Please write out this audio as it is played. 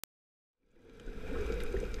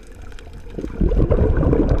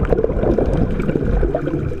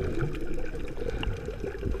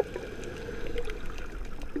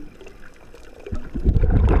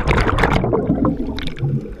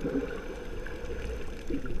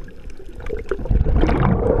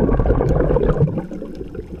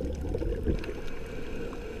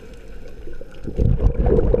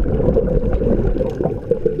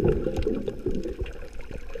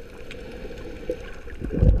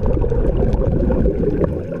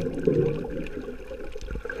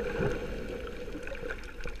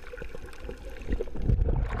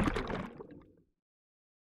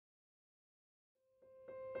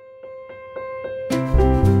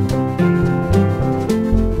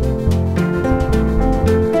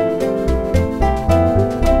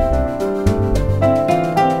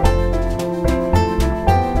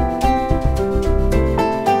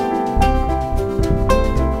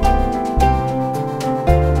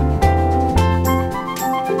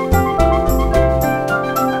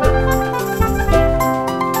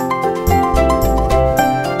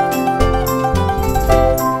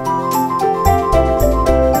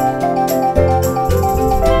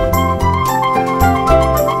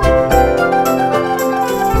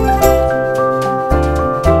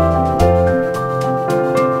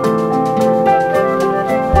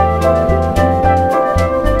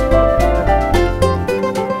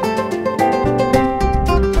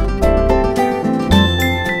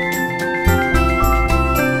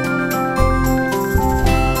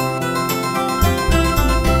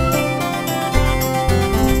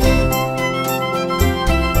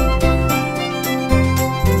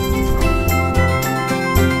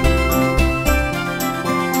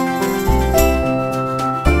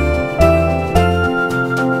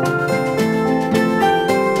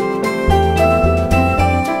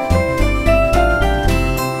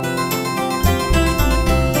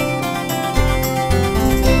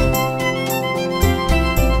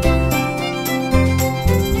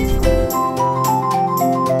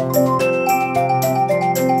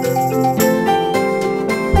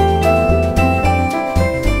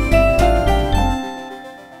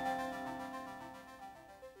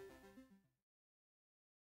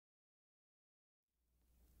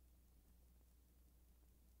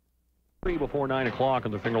Before 9 o'clock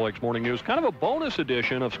on the Finger Lakes Morning News. Kind of a bonus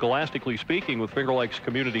edition of Scholastically Speaking with Finger Lakes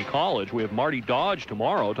Community College. We have Marty Dodge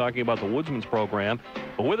tomorrow talking about the Woodsman's program.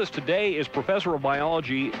 But with us today is Professor of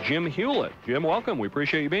Biology Jim Hewlett. Jim, welcome. We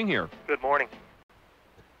appreciate you being here. Good morning.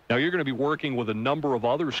 Now, you're going to be working with a number of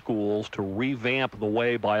other schools to revamp the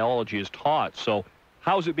way biology is taught. So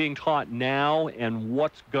how's it being taught now, and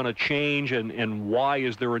what's going to change, and why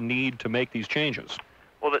is there a need to make these changes?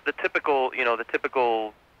 Well, the typical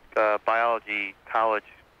biology college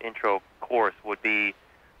intro course would be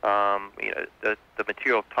the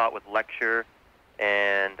material taught with lecture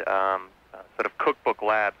and sort of cookbook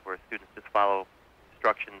labs where students just follow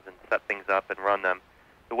instructions and set things up and run them.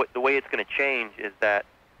 The way it's going to change is that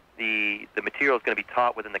the material is going to be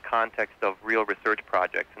taught within the context of real research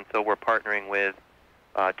projects, and so we're partnering with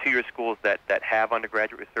two-year schools that have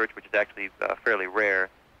undergraduate research, which is actually fairly rare,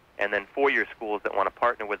 and then four-year schools that want to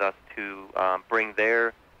partner with us to bring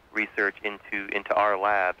their research into our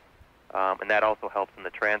lab, and that also helps in the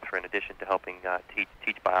transfer in addition to helping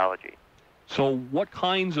teach biology. So what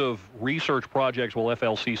kinds of research projects will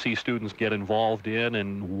FLCC students get involved in,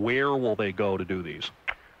 and where will they go to do these?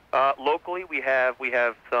 Locally, we have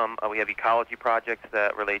ecology projects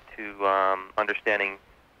that relate to understanding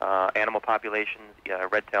animal populations,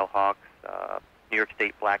 red-tailed hawks, New York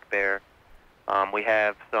State black bear. We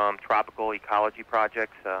have some tropical ecology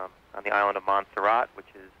projects on the island of Montserrat, which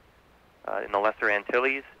is in the Lesser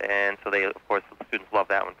Antilles, and so they, of course, the students love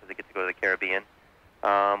that one because they get to go to the Caribbean.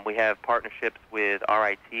 We have partnerships with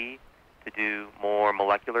RIT to do more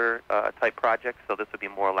molecular type projects, so this would be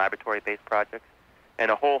more laboratory-based projects,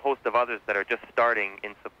 and a whole host of others that are just starting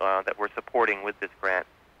that we're supporting with this grant.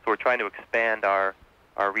 So we're trying to expand our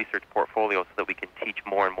research portfolio so that we can teach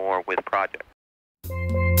more and more with projects.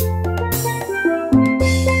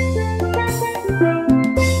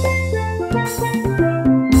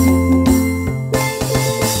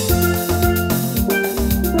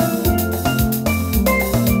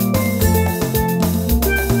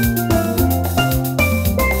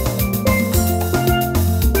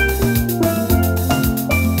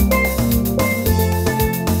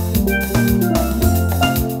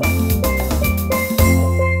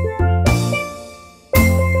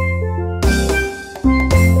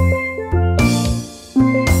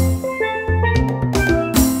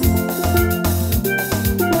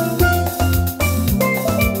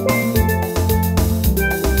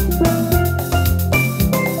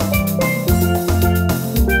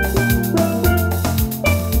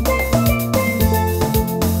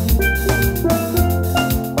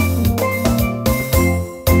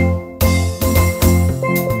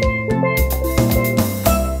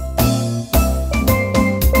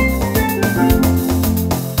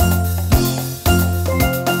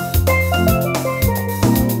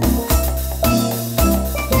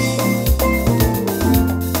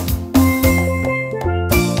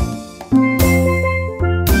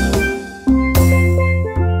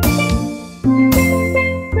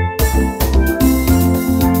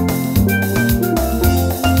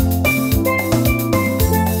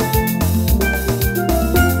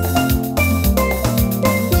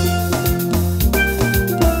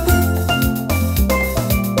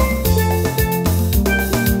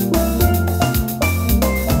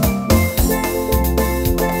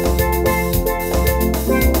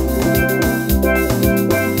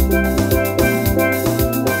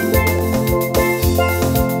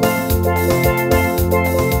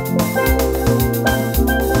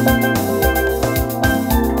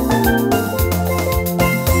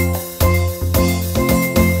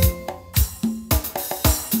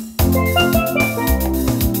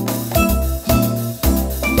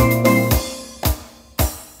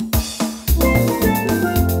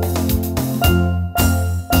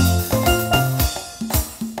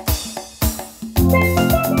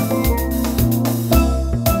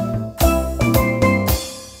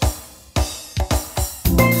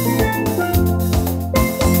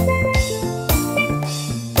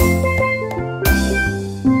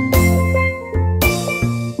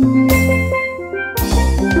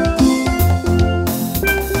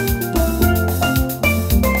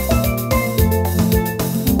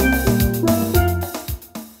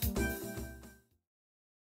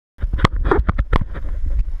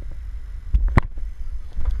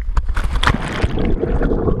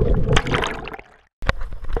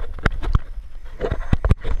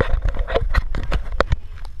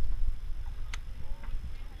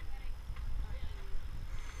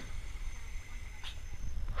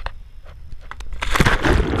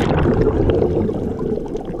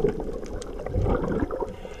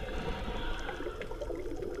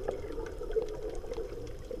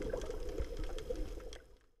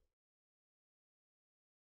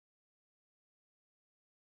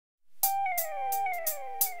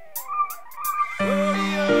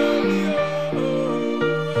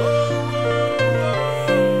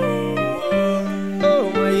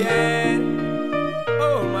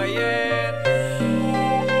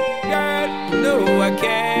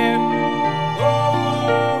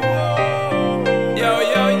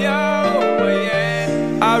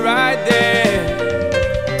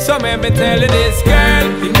 let me tell you this,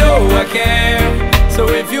 girl, you know I care. So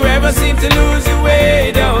if you ever seem to lose your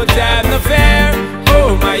way, don't have no fear.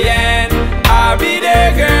 Hold my hand, I'll be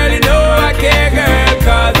there, girl, you know I care, girl.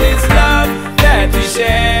 Cause it's love that we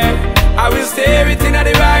share. I will steer it in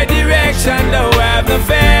the right direction, don't have no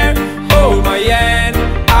fear. Hold my hand,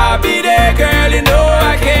 I'll be there, girl, you know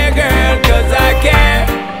I care, girl. Cause I care,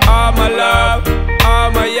 all my love,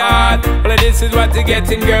 all my heart. Well, this is what you're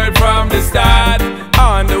getting, girl, from the start.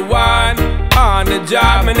 On the one, on the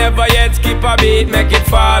job, me never yet skip a beat, make it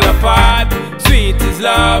fall apart. Sweet is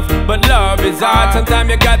love, but love is hard. Sometimes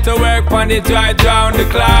you got to work on it right round the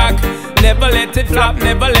clock. Never let it flop,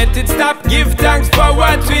 never let it stop. Give thanks for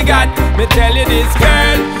what we got. Me tell you this,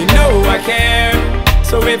 girl, you know I care.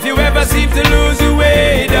 So if you ever seem to lose your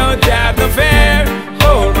way, don't have no fear.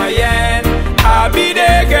 Hold my hand, I'll be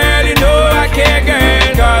there, girl, you know I care,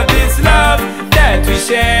 girl. Cause this love that we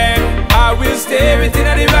share, I will steer it in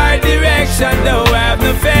the right direction, don't have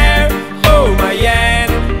no fear. Hold my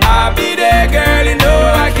hand, I'll be there, girl, you know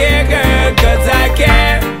I care, girl. Cause I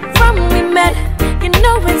care. From when we met, you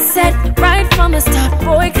know it's set right from the start,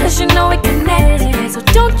 boy, cause you know it connected. So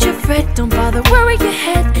don't you fret, don't bother worry your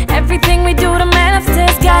head. Everything we do to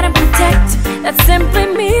manifest, God and protect. That simply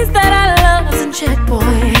means that our love's in check, boy.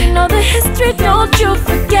 You know the history, don't you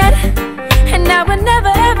forget. And I would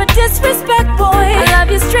never ever disrespect, boy. I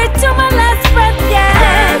love you straight to my last breath, yeah.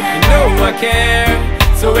 Girl, you know I care.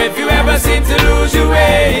 So if you ever seem to lose your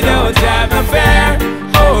way, don't have no fear.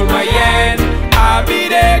 Hold my hand, I'll be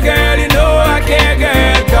there, girl, you know I care,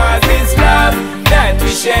 girl. Cause it's love that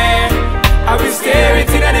we share. I will steer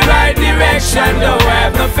it in the right direction, don't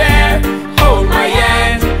have no fear. Hold my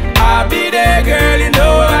hand, I'll be there, girl, you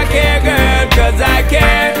know I care, girl. Cause I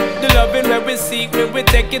care. The loving where we seek, when we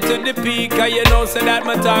take it to the peak. Cause you know, so that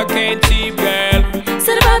my talk ain't cheap, girl.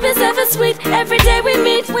 So the vibe is ever sweet, every day we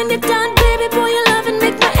meet. When you're done, baby boy, your loving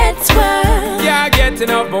make my head swirl. Yeah, getting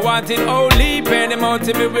up, but wanting only. Any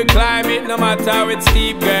mountain we will climb it, no matter how it's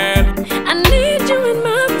steep, girl. I need you in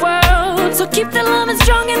my world, so keep the loving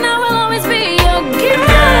strong and I will always be your girl.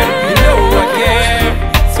 Girl, you know I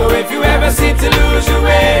care. So if you ever seem to lose your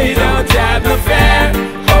way, don't have no fear.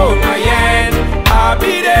 Hold my hand, I'll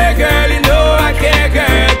be there, girl, you know I care,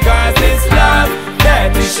 girl. Cause it's love that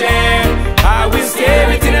we share. I will steer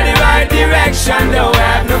it in the right direction, don't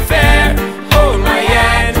have no fear. Hold my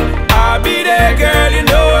hand, I'll be there, girl, you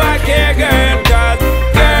know I care, girl. Cause,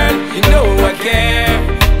 girl, you know I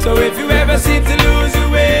care. So if you ever seem to lose your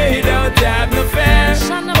way, don't have no fear.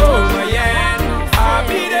 Hold my hand, I'll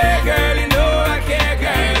be there, girl, you know I care,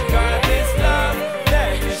 girl. Cause it's love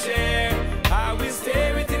that we share. I will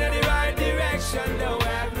steer it in the right direction, don't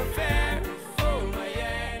have no fear. Hold my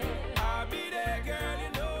hand, I'll be there, girl,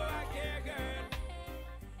 you know I care, girl.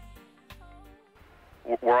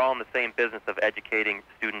 We're all in the same business of educating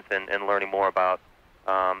students and learning more about,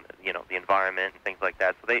 you know, the environment and things like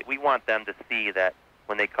that. So we want them to see that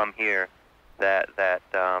when they come here, that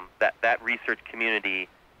research community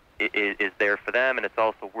is there for them, and it's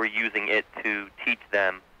also we're using it to teach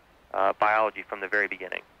them biology from the very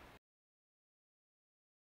beginning.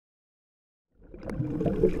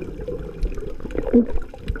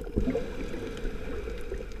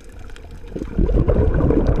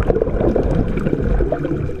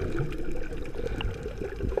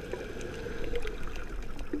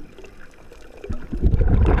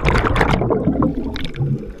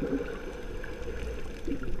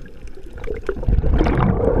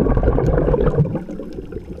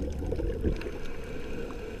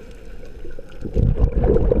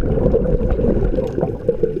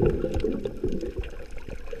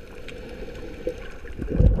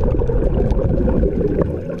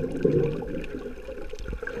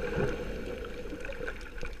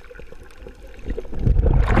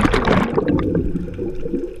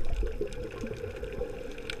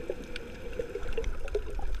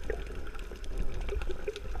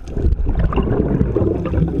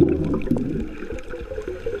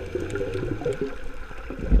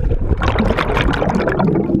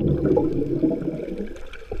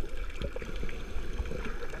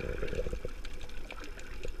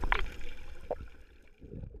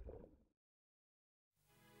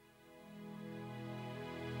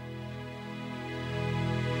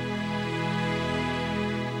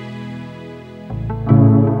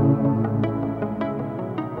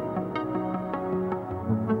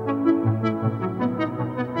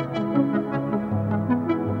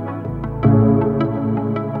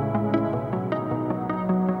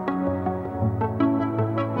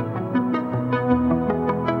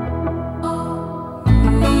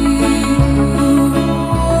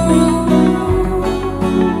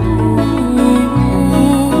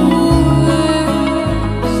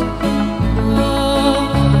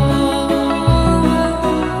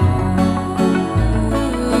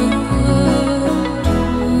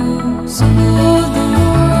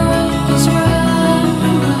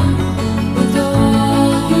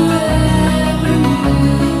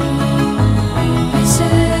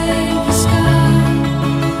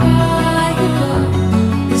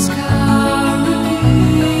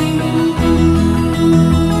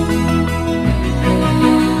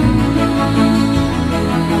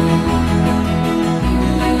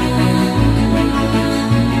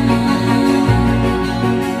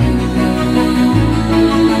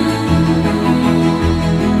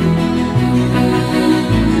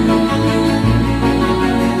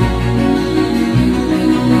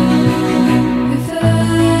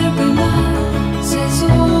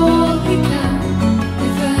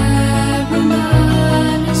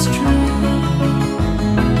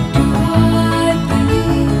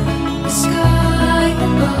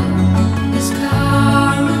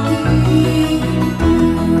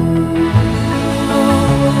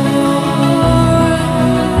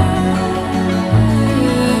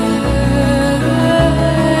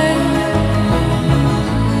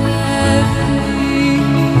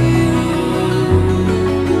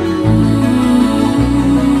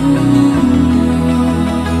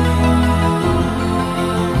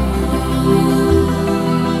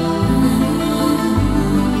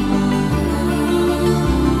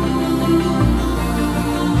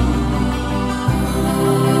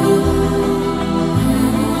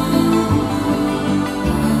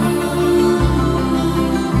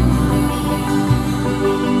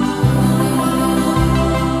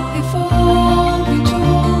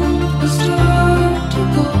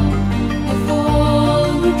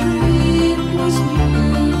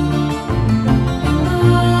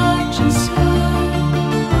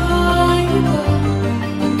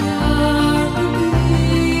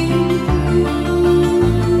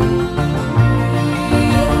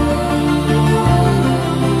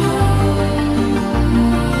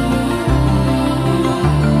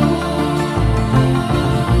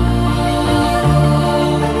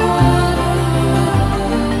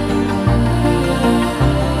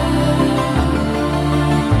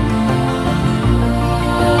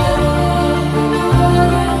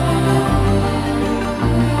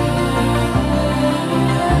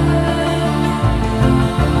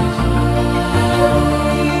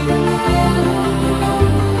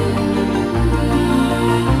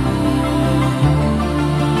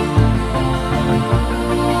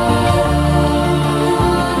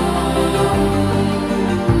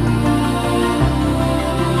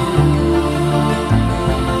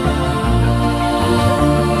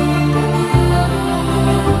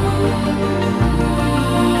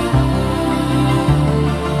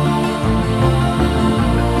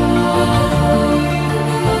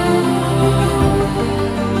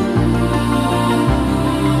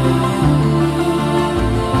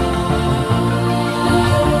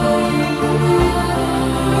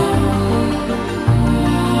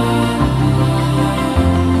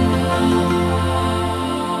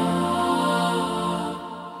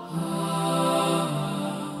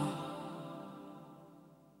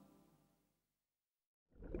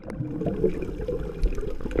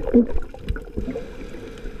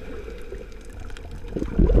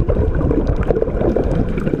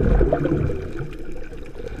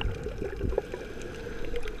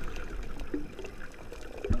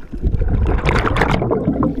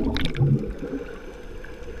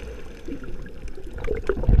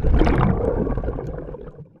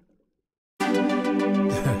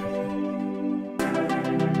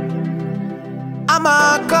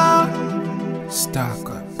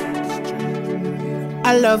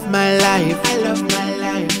 I love my life. I love my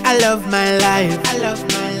life. I love my life. I love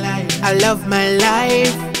my life. I love my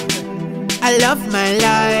life. I love my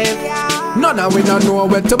life. None of we don't know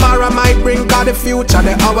what tomorrow might bring, cause the future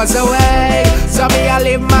the hours away. So me I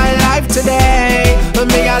live my life today.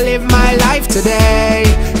 Me I live my life today.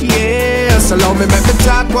 Yeah, so long me make me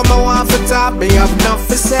talk what I want to talk. Me have enough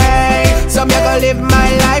to say. So me I go live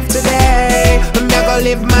my life today. Me I go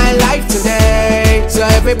live my life today. So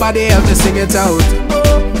everybody else just sing it out.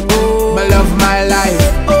 Me love my life.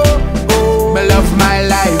 Me love my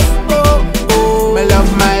life. Me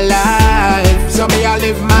love my life. So me I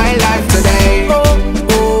live my life today.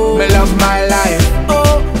 Me love my life.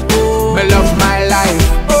 Me love my life.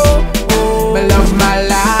 Me love my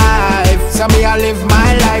life. So me I live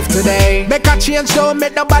my life today. Make a change, don't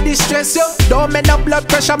make nobody stress you. Don't make no blood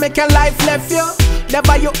pressure make your life left you.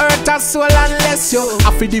 Never you hurt a soul unless you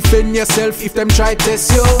have to defend yourself if them try to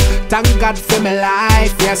test you. Thank God for my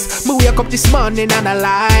life, yes. Me wake up this morning and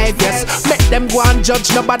alive, yes. Make them go and judge,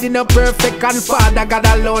 nobody no perfect. And Father God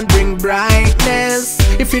alone bring brightness.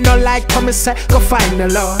 If you don't like come and say, go find the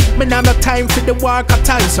Lord. Me nah no time for the work, I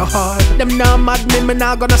time so hard. Them nah mad me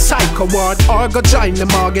nah gonna psycho ward. Or go join the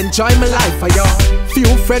morgue, enjoy my life for y'all. Few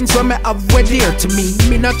friends when me have were dear to me.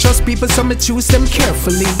 Me not trust people so me choose them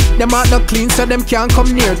carefully. Them are not clean so them can't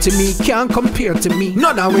come near to me, can't compare to me.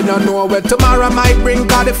 None of we don't know what tomorrow might bring,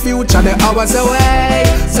 cause the future the hours away.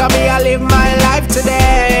 So me I live my life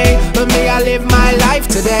today. Me I live my life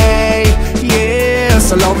today. Yeah,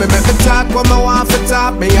 so long me make me talk what I want to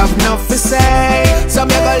talk. Me have enough to say. So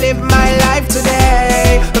me I go live my life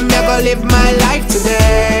today. Me I go live my life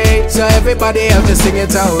today. So everybody else just sing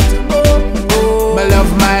it out. Me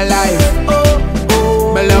love my life.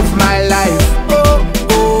 Me love my life.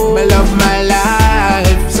 Me love my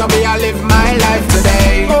life. So me I live my life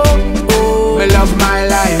today. Me love my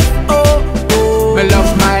life. Me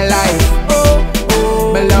love my life.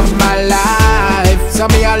 Me love my life. So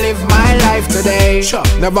me I live my life today. Sure.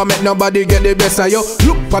 Never make nobody get the best of you.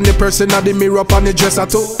 Look on the person of the mirror on the dresser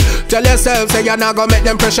too. Tell yourself say you're not gonna make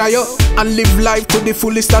them pressure you. And live life to the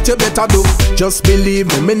fullest that you better do. Just believe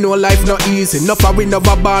me know life not easy. Enough of we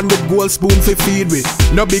never born with gold spoon for feed with.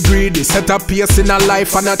 No be greedy, set a pace in a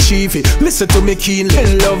life and achieve it. Listen to me keenly.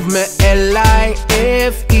 Love me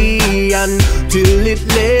L-I-F-E until it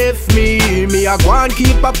left me. Me I go and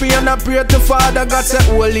keep happy and I pray to Father God say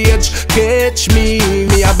old age catch me.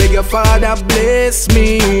 Me I beg your Father bless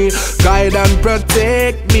me, guide and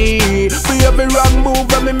protect me. For every wrong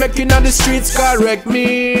move when me making on the streets correct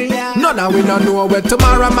me. None of we don't know what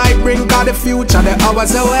tomorrow might bring, cause the future the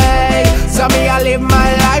hours away. So me I live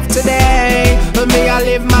my life today. Me I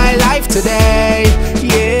live my life today.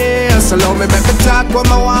 Yeah, so long me make me talk what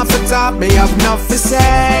I want to talk. Me have enough to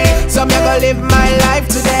say. So me I go live my life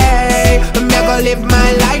today. Me I go live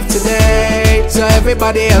my life today. So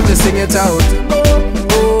everybody else just sing it out.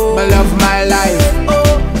 Me love my life.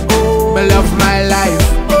 Me love my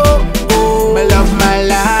life. Me love my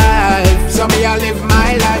life. So me I live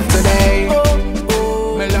my life today.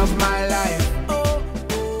 Me love my life.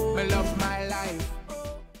 Me love my life.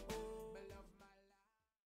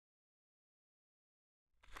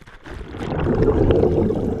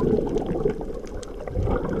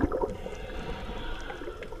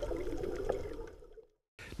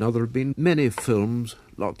 Now, there have been many films,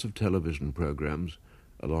 lots of television programs,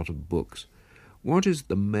 a lot of books. What is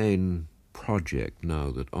the main project now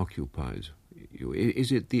that occupies you?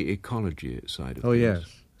 Is it the ecology side of things? Oh,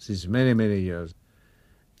 yes. Since many, many years.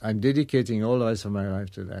 I'm dedicating all the rest of my life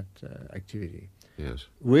to that activity. Yes.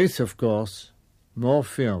 With, of course, more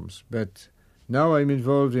films. But now I'm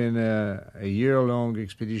involved in a year-long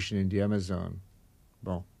expedition in the Amazon.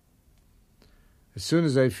 Bon. As soon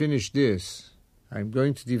as I finish this, I'm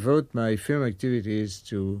going to devote my film activities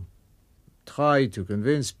to try to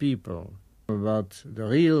convince people about the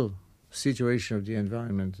real situation of the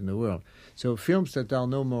environment in the world. So films that are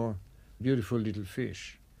no more beautiful little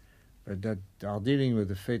fish, but that are dealing with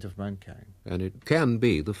the fate of mankind. And it can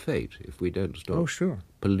be the fate if we don't stop Oh, sure.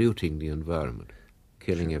 polluting the environment,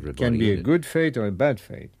 killing everybody. It can be in a good fate or a bad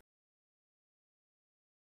fate.